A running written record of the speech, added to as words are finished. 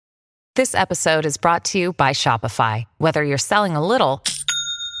This episode is brought to you by Shopify. Whether you're selling a little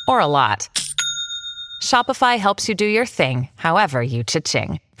or a lot, Shopify helps you do your thing, however you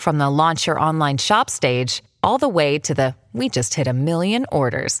cha-ching. From the launch your online shop stage, all the way to the we just hit 1 million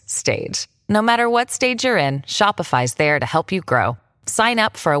orders stage. No matter what stage you're in, Shopify's there to help you grow. Sign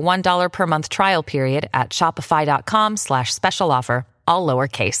up for a $1 per month trial period at shopify.com/special offer, all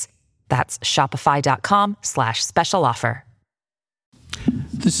lowercase. That's shopify.com/special offer.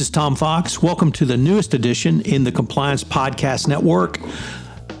 This is Tom Fox. Welcome to the newest edition in the Compliance Podcast Network.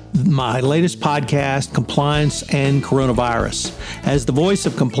 My latest podcast, Compliance and Coronavirus. As the voice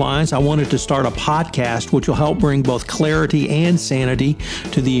of compliance, I wanted to start a podcast which will help bring both clarity and sanity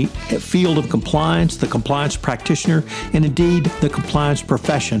to the field of compliance, the compliance practitioner, and indeed the compliance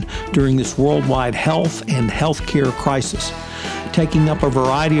profession during this worldwide health and healthcare crisis. Taking up a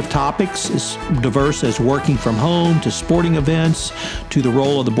variety of topics as diverse as working from home to sporting events, to the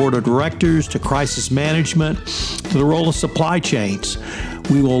role of the board of directors, to crisis management, to the role of supply chains.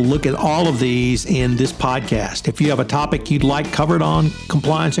 We will look at all of these in this podcast. If you have a topic you'd like covered on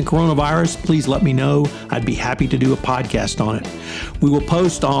compliance and coronavirus, please let me know. I'd be happy to do a podcast on it. We will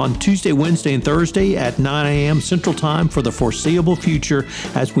post on Tuesday, Wednesday, and Thursday at 9 a.m. Central Time for the foreseeable future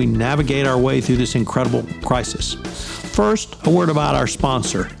as we navigate our way through this incredible crisis. First, a word about our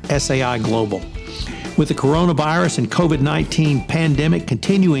sponsor, SAI Global. With the coronavirus and COVID-19 pandemic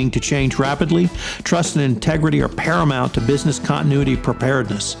continuing to change rapidly, trust and integrity are paramount to business continuity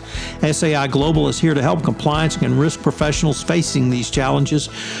preparedness. SAI Global is here to help compliance and risk professionals facing these challenges,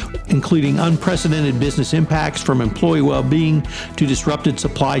 including unprecedented business impacts from employee well-being to disrupted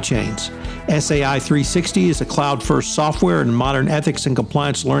supply chains. SAI 360 is a cloud-first software and modern ethics and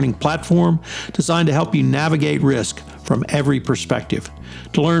compliance learning platform designed to help you navigate risk from every perspective.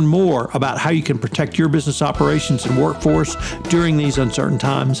 To learn more about how you can protect your business operations and workforce during these uncertain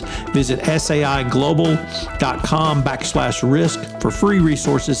times, visit saiglobal.com/risk for free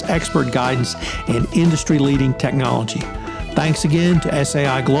resources, expert guidance, and industry-leading technology. Thanks again to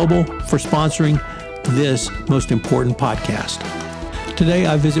SAI Global for sponsoring this most important podcast. Today,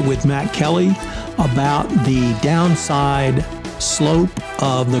 I visit with Matt Kelly about the downside slope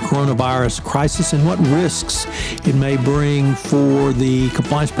of the coronavirus crisis and what risks it may bring for the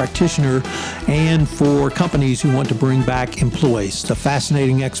compliance practitioner and for companies who want to bring back employees. It's a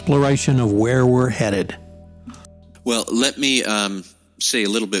fascinating exploration of where we're headed. Well, let me say a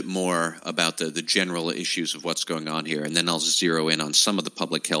little bit more about the general issues of what's going on here, and then I'll zero in on some of the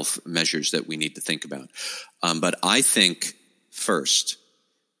public health measures that we need to think about. But I think, first,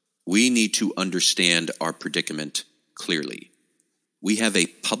 we need to understand our predicament clearly. We have a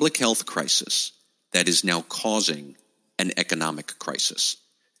public health crisis that is now causing an economic crisis.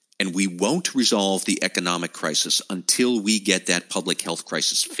 And we won't resolve the economic crisis until we get that public health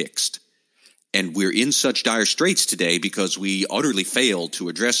crisis fixed. And we're in such dire straits today because we utterly failed to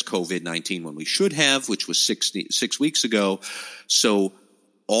address COVID-19 when we should have, which was 6 weeks ago. So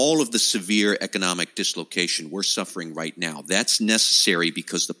all of the severe economic dislocation we're suffering right now, that's necessary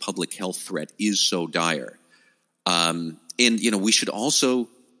because the public health threat is so dire. And, we should also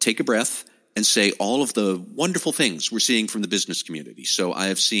take a breath and say all of the wonderful things we're seeing from the business community. So I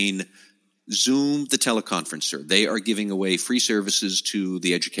have seen Zoom, the teleconferencer. They are giving away free services to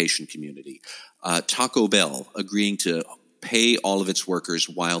the education community. Taco Bell agreeing to pay all of its workers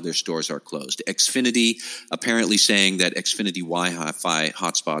while their stores are closed. Xfinity apparently saying that Xfinity Wi-Fi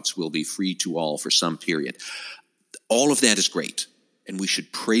hotspots will be free to all for some period. All of that is great. And we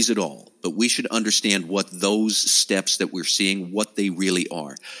should praise it all, but we should understand what those steps that we're seeing, what they really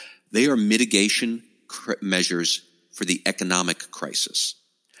are. They are mitigation measures for the economic crisis.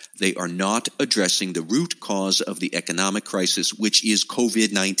 They are not addressing the root cause of the economic crisis, which is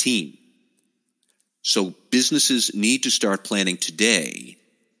COVID-19. So businesses need to start planning today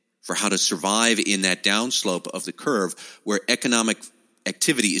for how to survive in that downslope of the curve where economic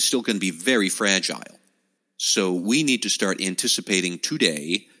activity is still going to be very fragile. So we need to start anticipating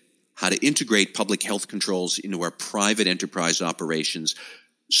today how to integrate public health controls into our private enterprise operations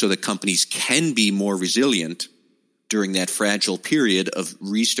so that companies can be more resilient during that fragile period of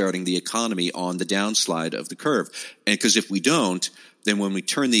restarting the economy on the downslide of the curve. And because if we don't, then when we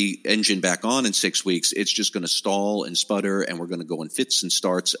turn the engine back on in 6 weeks, it's just going to stall and sputter, and we're going to go in fits and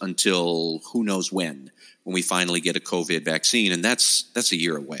starts until who knows when we finally get a COVID vaccine, and that's a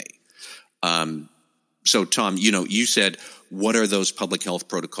year away. So, Tom, you said, what are those public health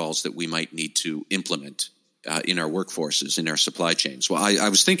protocols that we might need to implement in our workforces, in our supply chains? Well, I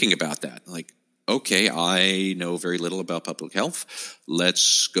was thinking about that. Like, okay, I know very little about public health.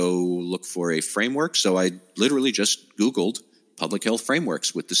 Let's go look for a framework. So I literally just Googled public health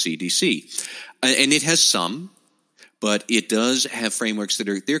frameworks with the CDC. And it has some, but it does have frameworks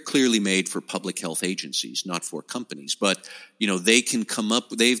they're clearly made for public health agencies, not for companies. But,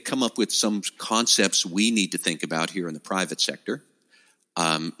 they've come up with some concepts we need to think about here in the private sector.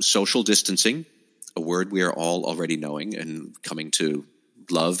 Social distancing, a word we are all already knowing and coming to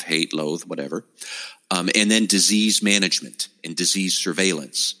love, hate, loathe, whatever. And then disease management and disease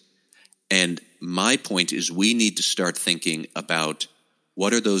surveillance. And my point is we need to start thinking about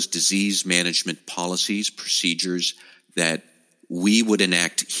what are those disease management policies, procedures that we would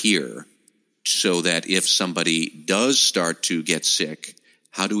enact here so that if somebody does start to get sick,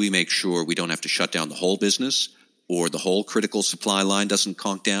 how do we make sure we don't have to shut down the whole business or the whole critical supply line doesn't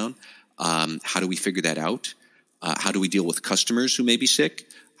conk down? How do we figure that out? How do we deal with customers who may be sick?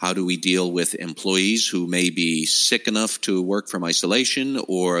 How do we deal with employees who may be sick enough to work from isolation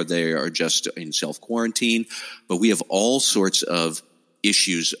or they are just in self-quarantine? But we have all sorts of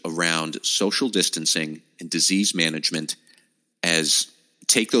issues around social distancing and disease management as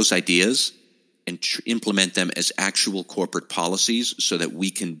take those ideas and implement them as actual corporate policies so that we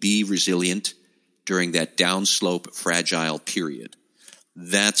can be resilient during that downslope, fragile period.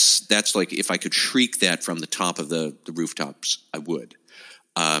 That's like if I could shriek that from the top of the rooftops, I would.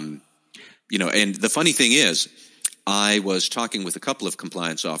 And the funny thing is, I was talking with a couple of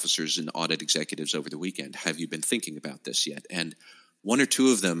compliance officers and audit executives over the weekend. Have you been thinking about this yet? And one or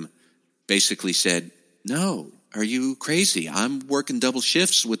two of them basically said, no, are you crazy? I'm working double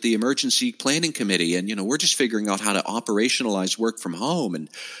shifts with the emergency planning committee and, we're just figuring out how to operationalize work from home. And,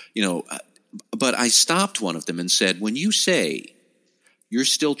 but I stopped one of them and said, when you say you're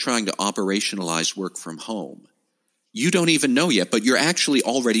still trying to operationalize work from home, you don't even know yet, but you're actually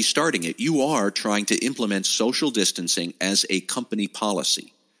already starting it. You are trying to implement social distancing as a company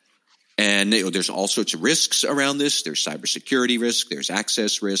policy. And there's all sorts of risks around this. There's cybersecurity risks, there's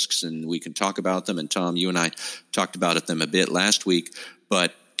access risks, and we can talk about them. And Tom, you and I talked about them a bit last week.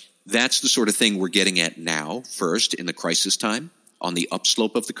 But that's the sort of thing we're getting at now, first, in the crisis time, on the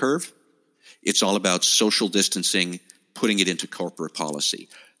upslope of the curve. It's all about social distancing, putting it into corporate policy.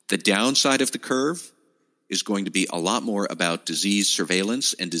 The downside of the curve is going to be a lot more about disease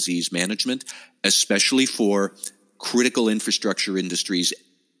surveillance and disease management, especially for critical infrastructure industries.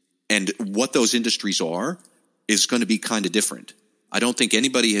 And what those industries are is going to be kind of different. I don't think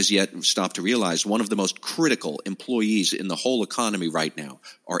anybody has yet stopped to realize one of the most critical employees in the whole economy right now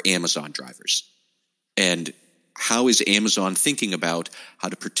are Amazon drivers. And how is Amazon thinking about how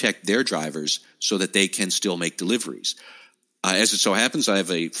to protect their drivers so that they can still make deliveries? As it so happens, I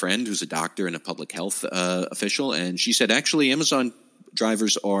have a friend who's a doctor and a public health official, and she said, actually, Amazon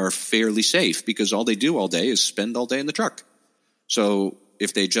drivers are fairly safe because all they do all day is spend all day in the truck. So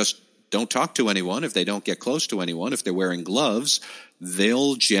if they just don't talk to anyone, if they don't get close to anyone, if they're wearing gloves,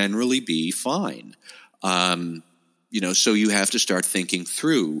 they'll generally be fine. So you have to start thinking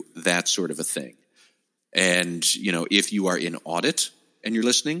through that sort of a thing. And, if you are in audit and you're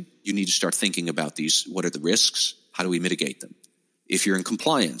listening, you need to start thinking about these. What are the risks? How do we mitigate them? If you're in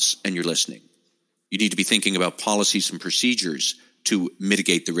compliance and you're listening, you need to be thinking about policies and procedures to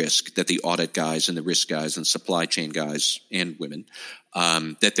mitigate the risk that the audit guys and the risk guys and supply chain guys and women,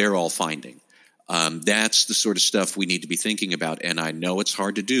 that they're all finding. That's the sort of stuff we need to be thinking about. And I know it's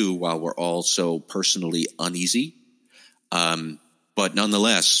hard to do while we're all so personally uneasy. But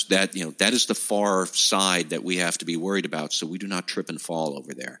nonetheless, that is the far side that we have to be worried about so we do not trip and fall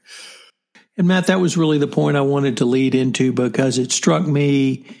over there. And Matt, that was really the point I wanted to lead into because it struck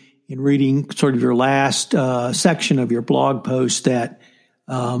me in reading sort of your last section of your blog post that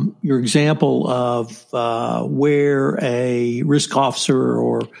your example of where a risk officer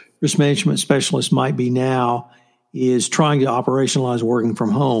or risk management specialist might be now is trying to operationalize working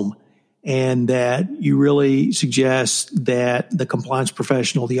from home, and that you really suggest that the compliance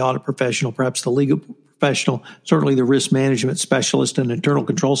professional, the audit professional, perhaps the legal professional, certainly the risk management specialist and internal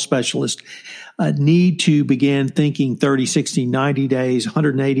control specialist need to begin thinking 30, 60, 90 days,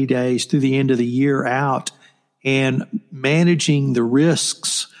 180 days through the end of the year out and managing the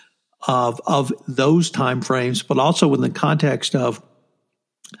risks of those timeframes, but also within the context of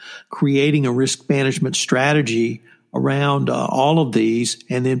creating a risk management strategy around all of these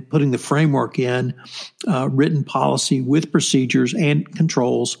and then putting the framework in written policy with procedures and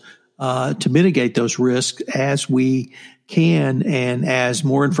controls to mitigate those risks as we can and as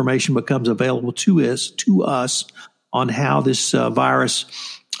more information becomes available to us on how this virus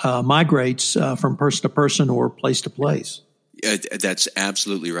migrates from person to person or place to place. That's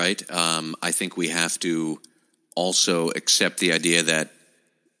absolutely right. I think we have to also accept the idea that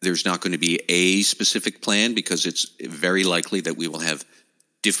there's not going to be a specific plan because it's very likely that we will have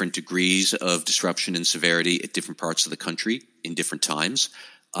different degrees of disruption and severity at different parts of the country in different times,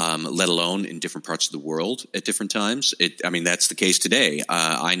 let alone in different parts of the world at different times. That's the case today.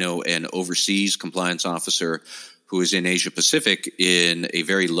 I know an overseas compliance officer who is in Asia Pacific in a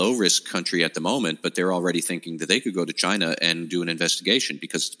very low-risk country at the moment, but they're already thinking that they could go to China and do an investigation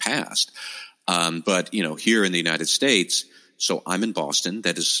because it's passed. But here in the United States, so I'm in Boston.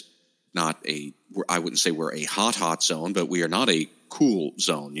 That is not I wouldn't say we're a hot zone, but we are not a cool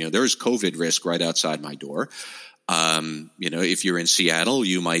zone. There's COVID risk right outside my door. If you're in Seattle,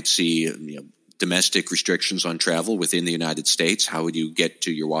 you might see, domestic restrictions on travel within the United States. How would you get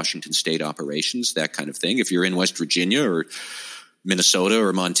to your Washington state operations? That kind of thing. If you're in West Virginia or Minnesota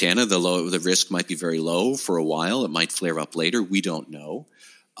or Montana, the risk might be very low for a while. It might flare up later. We don't know.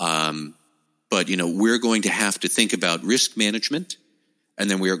 But we're going to have to think about risk management, and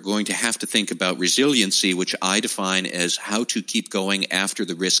then we are going to have to think about resiliency, which I define as how to keep going after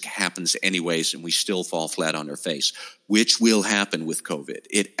the risk happens anyways and we still fall flat on our face, which will happen with COVID.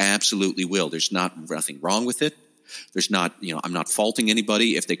 It absolutely will. There's nothing wrong with it. There's not, I'm not faulting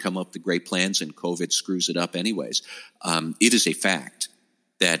anybody if they come up with great plans and COVID screws it up anyways. It is a fact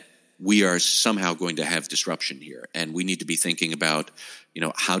that we are somehow going to have disruption here, and we need to be thinking about,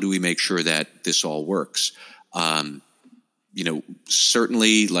 how do we make sure that this all works?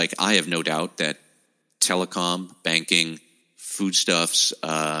 Certainly, I have no doubt that telecom, banking, foodstuffs,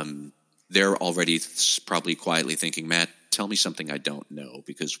 they're already probably quietly thinking, Matt, tell me something I don't know,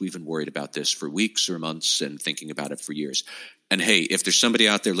 because we've been worried about this for weeks or months and thinking about it for years. And hey, if there's somebody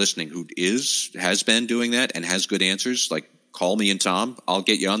out there listening who has been doing that and has good answers, call me and Tom, I'll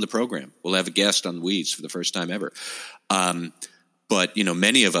get you on the program. We'll have a guest on Weeds for the first time ever. But,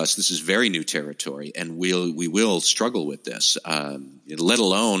 many of us, this is very new territory, and we will struggle with this, let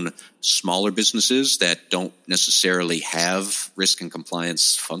alone smaller businesses that don't necessarily have risk and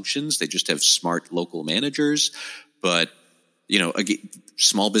compliance functions. They just have smart local managers. But,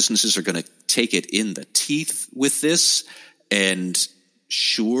 small businesses are going to take it in the teeth with this. And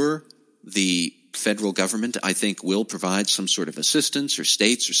sure, the federal government, I think, will provide some sort of assistance, or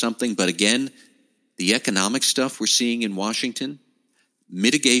states or something. But again, the economic stuff we're seeing in Washington,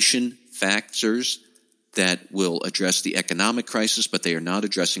 mitigation factors that will address the economic crisis, but they are not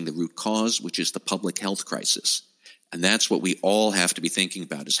addressing the root cause, which is the public health crisis. And that's what we all have to be thinking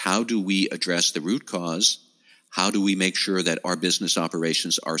about, is how do we address the root cause? How do we make sure that our business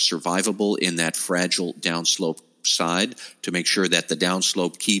operations are survivable in that fragile downslope side to make sure that the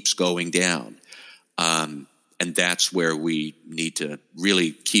downslope keeps going down? And that's where we need to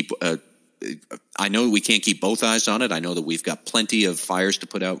really keep I know we can't keep both eyes on it. I know that we've got plenty of fires to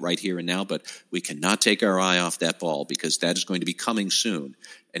put out right here and now, but we cannot take our eye off that ball, because that is going to be coming soon.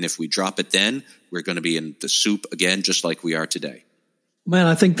 And if we drop it then, we're going to be in the soup again, just like we are today. Man,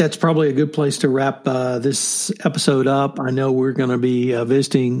 I think that's probably a good place to wrap this episode up. I know we're going to be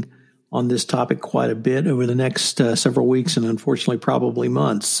visiting on this topic quite a bit over the next several weeks, and unfortunately probably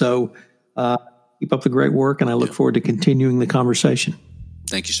months. So keep up the great work, and I look forward to continuing the conversation.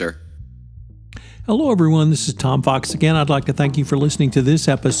 Thank you, sir. Hello, everyone. This is Tom Fox again. I'd like to thank you for listening to this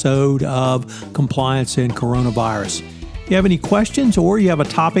episode of Compliance and Coronavirus. If you have any questions or you have a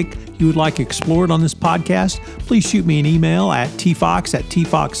topic you would like explored on this podcast, please shoot me an email at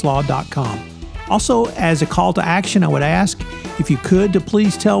tfox@tfoxlaw.com. Also, as a call to action, I would ask if you could to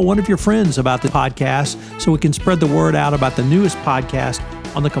please tell one of your friends about the podcast so we can spread the word out about the newest podcast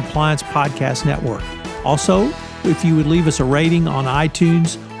on the Compliance Podcast Network. Also, if you would leave us a rating on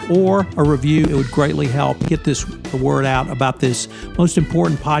iTunes or a review, it would greatly help get the word out about this most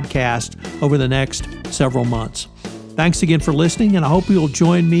important podcast over the next several months. Thanks again for listening, and I hope you'll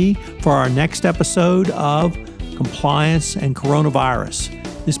join me for our next episode of Compliance and Coronavirus.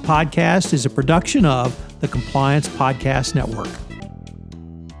 This podcast is a production of the Compliance Podcast Network.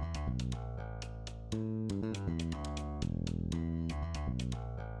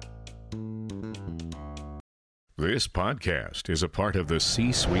 This podcast is a part of the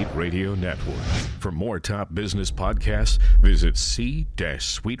C-Suite Radio Network. For more top business podcasts, visit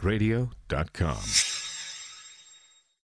c-suiteradio.com.